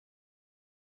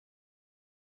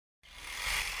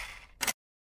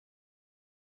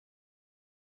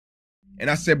And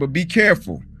I said, but be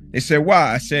careful. They said,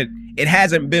 why? I said, it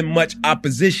hasn't been much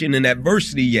opposition and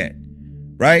adversity yet,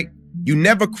 right? You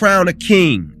never crown a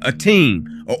king, a team,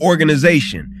 or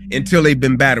organization until they've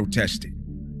been battle tested.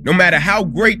 No matter how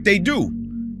great they do,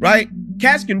 right?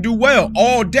 Cats can do well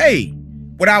all day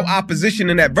without opposition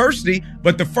and adversity,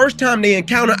 but the first time they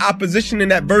encounter opposition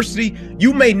and adversity,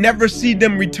 you may never see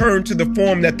them return to the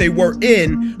form that they were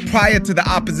in prior to the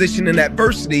opposition and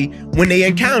adversity when they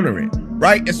encounter it,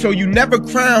 right? And so you never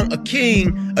crown a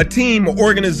king, a team, or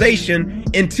organization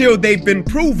until they've been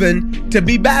proven to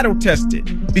be battle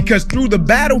tested. Because through the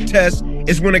battle test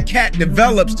is when a cat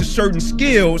develops the certain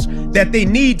skills that they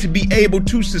need to be able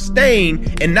to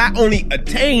sustain and not only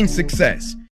attain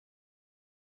success.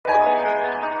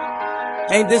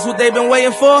 Ain't this what they've been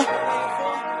waiting for?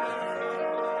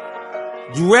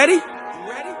 You ready?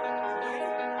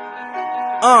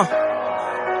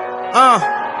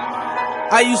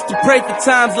 I used to pray for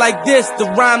times like this, to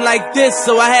rhyme like this,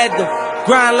 so I had to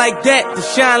grind like that, to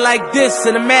shine like this.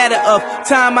 In a matter of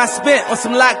time I spent on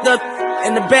some locked up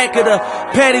in the back of the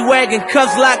paddy wagon,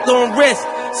 cuffs locked on wrist.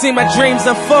 See my dreams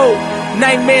unfold,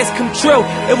 nightmares come true.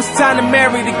 It was time to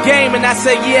marry the game, and I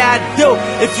said, yeah, I do.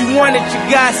 If you want it, you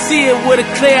gotta see it with a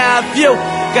clear eye view.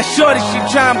 Got shorty, she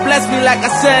try and bless me like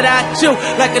I said I chew,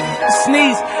 like a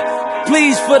sneeze.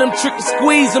 Please for them trick and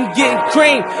squeeze, I'm getting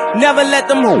cream. Never let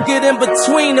them get in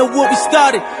between of what we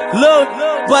started. Look,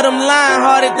 but I'm lying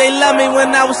hearted. They love me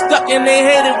when I was stuck and they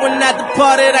hated when I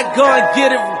departed. I go and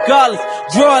get it regardless.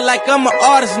 Draw it like I'm an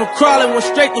artist, no crawling. Went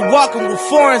straight to walking with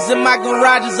foreigns in my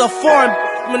garages are foreign.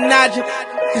 Menage,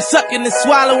 can sucking and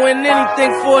swallowing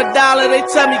anything for $1. They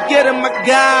tell me get him, I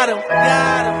got him.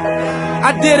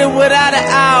 I did it without an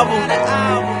album.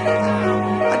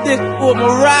 I did it with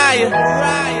Mariah.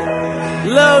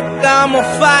 Love, I'm on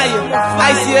fire.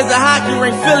 Icy as a hockey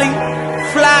ring, Philly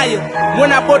flyer.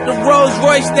 When I bought the Rolls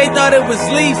Royce, they thought it was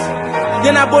lease.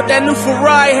 Then I bought that new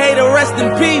Ferrari, hey, to rest in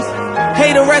peace.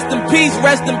 Hey, to rest in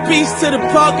peace to the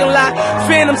parking lot.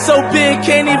 Phantom so big,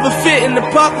 can't even fit in the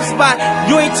parking spot.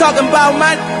 You ain't talking about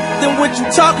my then what you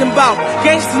talking about?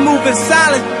 Gangsters move in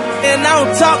silence, and I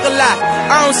don't talk a lot.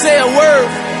 I don't say a word.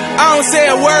 I don't say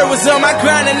a word. Was on my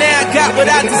grind and now I got what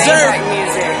I deserve.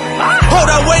 Hold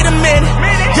on, wait a minute.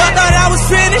 Y'all thought I was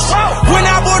finished? When I